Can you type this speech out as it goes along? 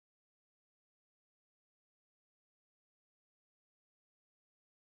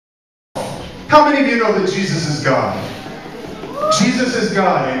How many of you know that Jesus is God? Jesus is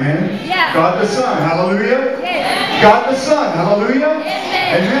God, amen? Yeah. God the Son, hallelujah? Yes. God the Son, hallelujah?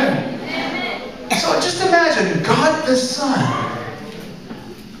 Amen. Amen. Amen. So just imagine, God the Son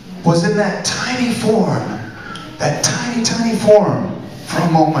was in that tiny form, that tiny, tiny form for a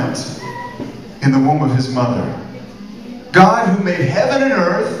moment in the womb of his mother. God who made heaven and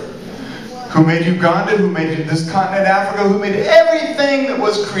earth, who made Uganda, who made this continent, Africa, who made everything that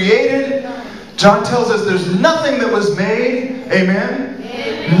was created. John tells us there's nothing that was made, amen?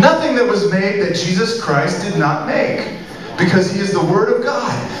 Amen? Nothing that was made that Jesus Christ did not make, because he is the Word of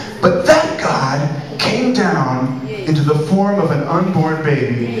God. But that God came down into the form of an unborn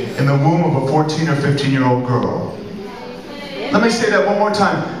baby in the womb of a 14 or 15-year-old girl. Let me say that one more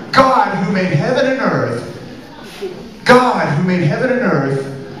time. God who made heaven and earth, God who made heaven and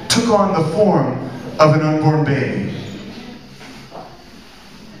earth, took on the form of an unborn baby.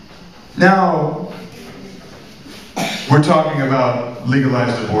 Now, we're talking about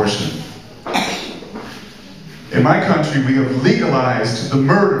legalized abortion. In my country, we have legalized the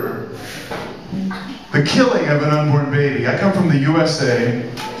murder, the killing of an unborn baby. I come from the USA.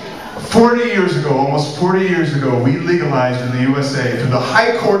 40 years ago, almost 40 years ago, we legalized in the USA through the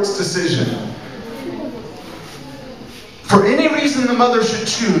High Court's decision. For any reason the mother should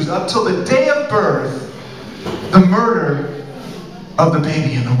choose, up till the day of birth, the murder of the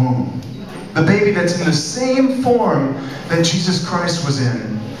baby in the womb. The baby that's in the same form that Jesus Christ was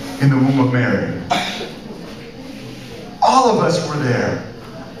in the womb of Mary. All of us were there.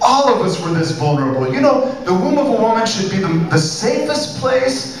 All of us were this vulnerable. You know, the womb of a woman should be the safest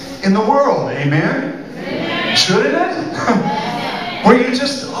place in the world. Amen? Amen. Shouldn't it? Where you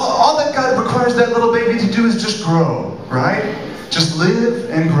just, all that God requires that little baby to do is just grow, right? Just live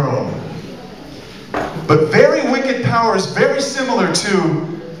and grow. But very wicked powers, very similar to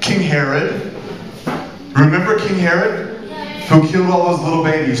King Herod. Remember King Herod? Who killed all those little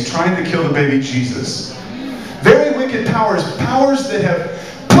babies, trying to kill the baby Jesus. Very wicked powers, powers that have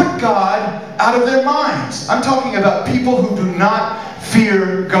put God out of their minds. I'm talking about people who do not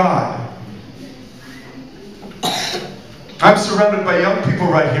fear God. I'm surrounded by young people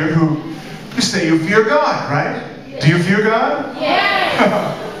right here who you say you fear God, right? Do you fear God?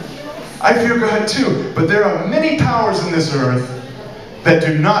 Yes. I fear God too. But there are many powers in this earth that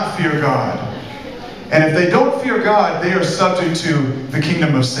do not fear God. And if they don't fear God, they are subject to the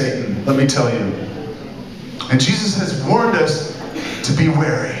kingdom of Satan, let me tell you. And Jesus has warned us to be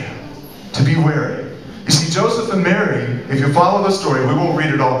wary. To be wary. You see, Joseph and Mary, if you follow the story, we won't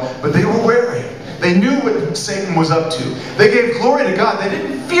read it all, but they were wary. They knew what Satan was up to. They gave glory to God. They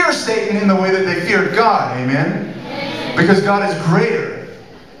didn't fear Satan in the way that they feared God. Amen? Because God is greater,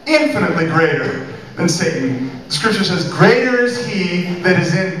 infinitely greater than Satan. The scripture says, greater is he that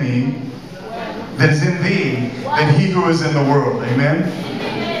is in me, that is in thee, than he who is in the world. Amen?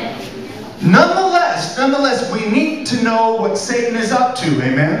 Nonetheless, we need to know what Satan is up to.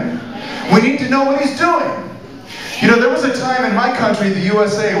 Amen? We need to know what he's doing. You know, there was a time in my country, the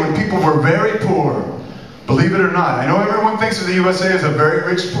USA, when people were very poor. Believe it or not. I know everyone thinks of the USA as a very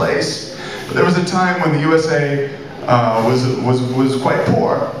rich place, but there was a time when the USA was quite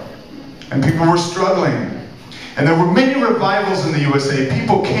poor, and people were struggling. And there were many revivals in the USA.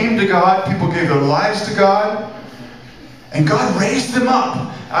 People came to God, people gave their lives to God, and God raised them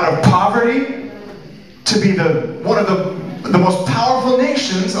up out of poverty to be one of the most powerful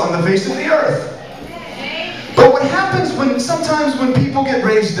nations on the face of the earth. But what happens sometimes when people get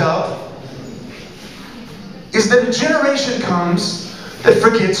raised up is that a generation comes that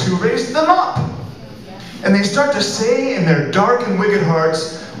forgets who raised them up. And they start to say in their dark and wicked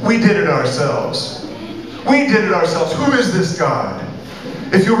hearts, we did it ourselves. We did it ourselves. Who is this God?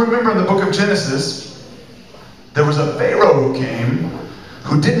 If you remember in the book of Genesis, there was a Pharaoh who came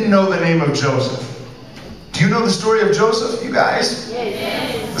who didn't know the name of Joseph. Do you know the story of Joseph, you guys?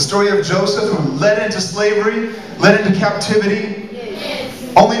 Yes. The story of Joseph who led into slavery, led into captivity,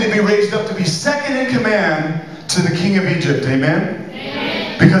 yes, only to be raised up to be second in command to the king of Egypt. Amen?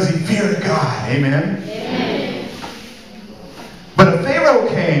 Amen. Because he feared God. Amen? Amen. But a Pharaoh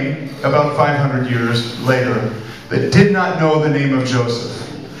came about 500 years later that did not know the name of Joseph.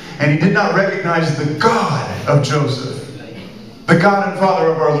 And he did not recognize the God of Joseph, the God and Father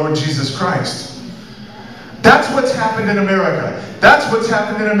of our Lord Jesus Christ. That's what's happened in America. That's what's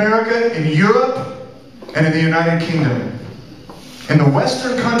happened in America, in Europe, and in the United Kingdom. In the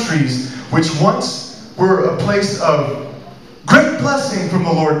Western countries, which once were a place of great blessing from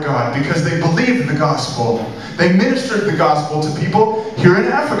the Lord God because they believed the gospel. They ministered the gospel to people here in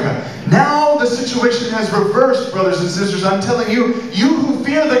Africa. Now the situation has reversed, brothers and sisters. I'm telling you, you who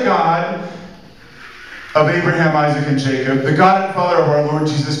fear the God of Abraham, Isaac, and Jacob, the God and Father of our Lord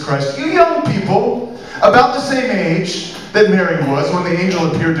Jesus Christ, you young people, about the same age that Mary was when the angel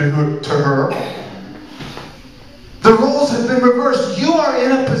appeared to her, the roles have been reversed. You are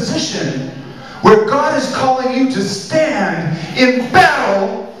in a position where God is calling you to stand in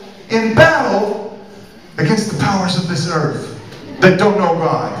battle against the powers of this earth that don't know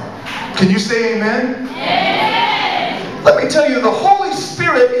God. Can you say amen? Amen. Let me tell you, the Holy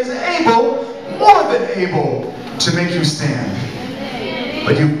Spirit is able, more than able, to make you stand.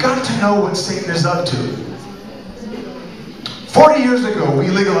 But you've got to know what Satan is up to. 40 years ago, we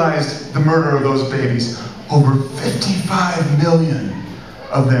legalized the murder of those babies. Over 55 million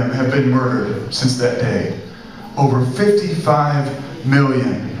of them have been murdered since that day. Over 55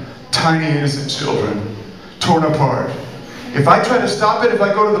 million tiny innocent children torn apart. If I try to stop it, if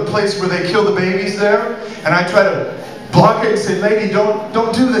I go to the place where they kill the babies there, and I try to block it and say, lady,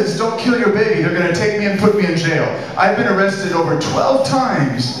 don't do this, don't kill your baby, they're going to take me and put me in jail. I've been arrested over 12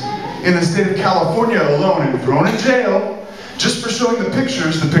 times in the state of California alone and thrown in jail just for showing the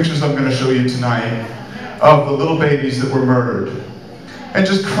pictures I'm going to show you tonight, of the little babies that were murdered. And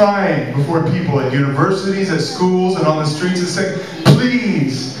just crying before people at universities, at schools, and on the streets and saying,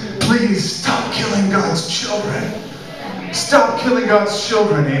 please, please stop killing God's children. Stop killing God's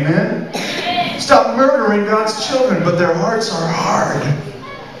children, amen? Stop murdering God's children, but their hearts are hard.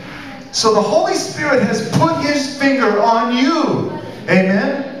 So the Holy Spirit has put His finger on you,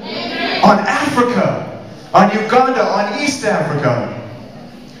 amen? On Africa, on Uganda, on East Africa,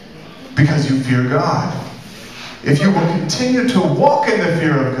 because you fear God. If you will continue to walk in the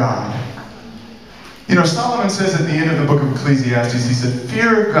fear of God. You know, Solomon says at the end of the book of Ecclesiastes, he said,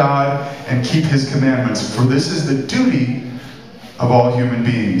 fear God and keep His commandments, for this is the duty of all human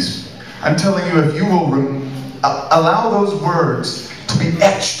beings. I'm telling you, if you will allow those words to be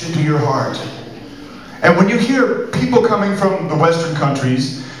etched into your heart. And when you hear people coming from the Western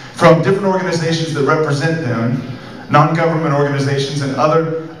countries, from different organizations that represent them, non-government organizations and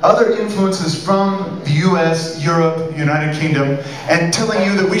other influences from the U.S., Europe, United Kingdom, and telling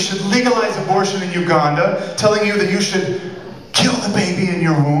you that we should legalize abortion in Uganda, telling you that you should kill the baby in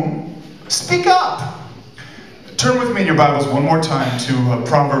your womb, speak up. Turn with me in your Bibles one more time to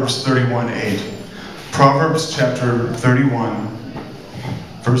Proverbs 31:8. Proverbs chapter 31,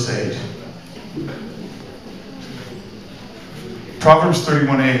 verse 8. Proverbs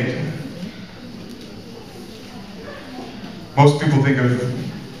 31:8. Most people think of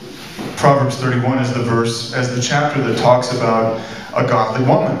Proverbs 31 as the chapter that talks about a godly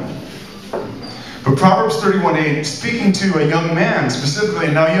woman. But Proverbs 31:8, speaking to a young man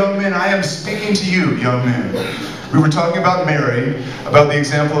specifically. Now, young men, I am speaking to you, young men. We were talking about Mary, about the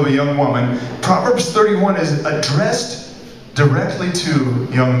example of a young woman. Proverbs 31 is addressed directly to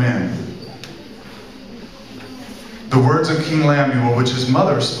young men. The words of King Lemuel, which his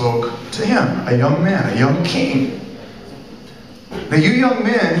mother spoke to him, a young man, a young king. Now, you young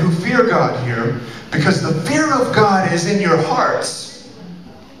men who fear God here, because the fear of God is in your hearts,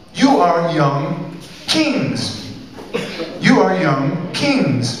 you are young kings. You are young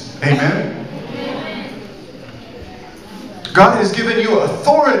kings. Amen? God has given you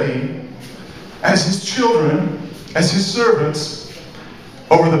authority as His children, as His servants,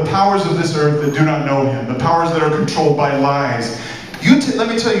 over the powers of this earth that do not know Him, the powers that are controlled by lies. Let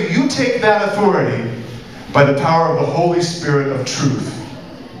me tell you, you take that authority by the power of the Holy Spirit of truth.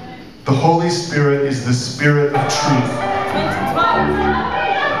 The Holy Spirit is the Spirit of truth.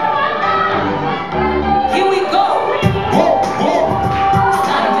 Here we go. Whoa, whoa. It's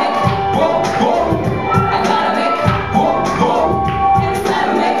time to make. Whoa, whoa. I gotta make. Whoa, whoa. It's time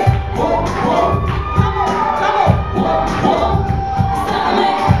to make. Whoa, whoa. Come on, come on. Whoa, whoa. It's time to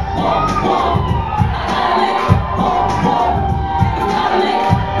make. Whoa, whoa. I gotta make. Whoa, whoa. It's time to make.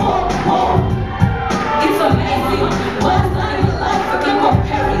 Whoa, whoa. It's amazing. One time in life I can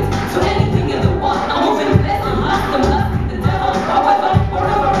compare it to anything in the world. I'm moving fast and lost the devil. However,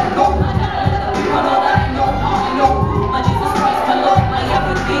 wherever I go, I gotta let the people know that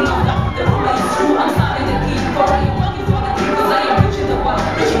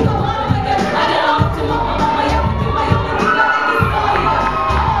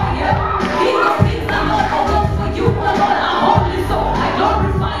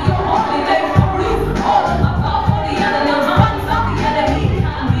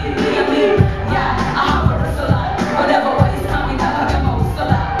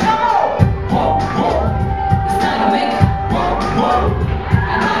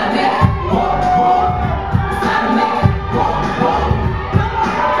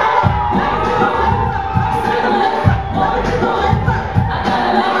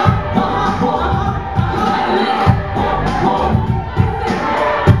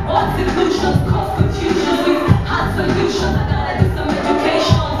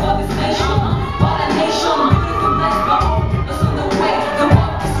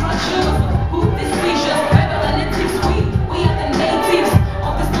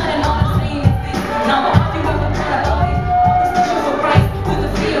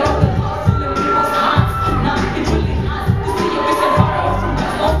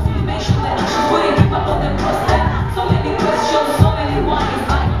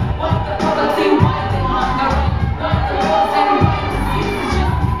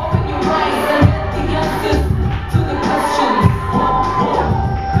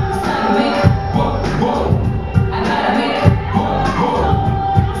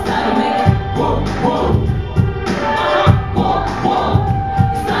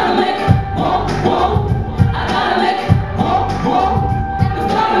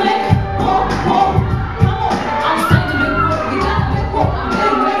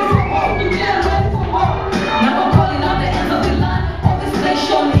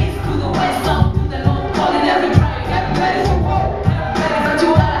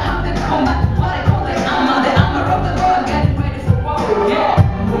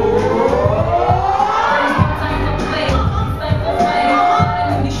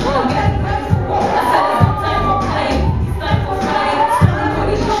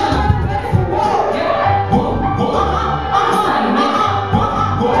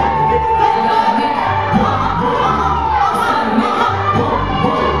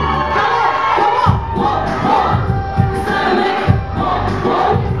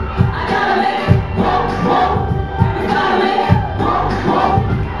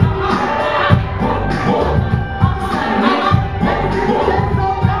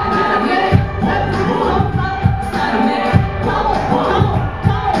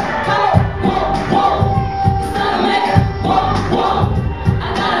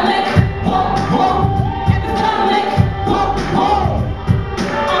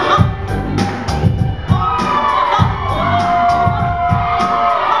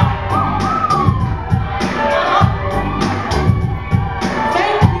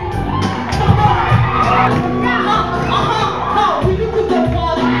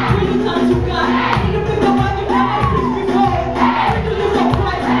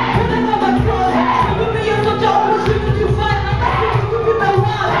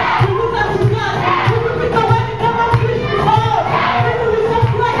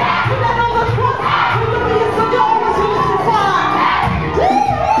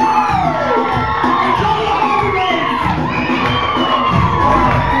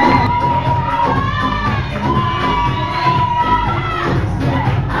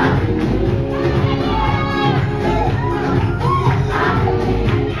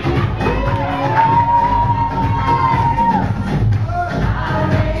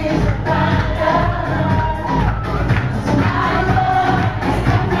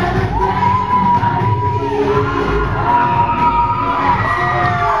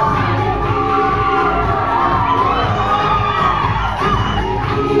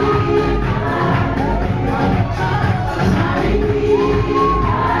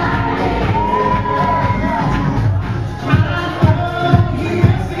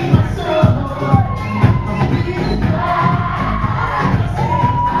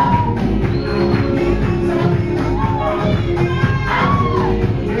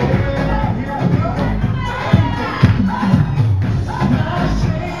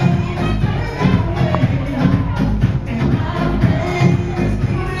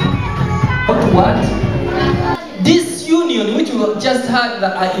had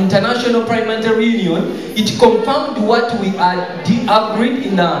the International Parliamentary Union. It confirmed what we agreed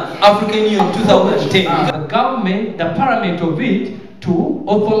in the African Union 2010. The government, the parliament of it, to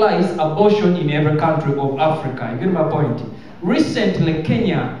authorize abortion in every country of Africa. You get my point? Recently,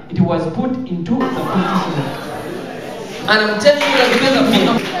 Kenya, it was put into the constitution. And I'm telling you that because of me,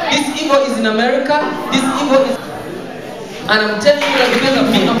 this evil is in America, this evil is... And I'm telling you that because of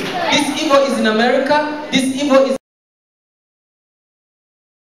me, this evil is in America, this evil is...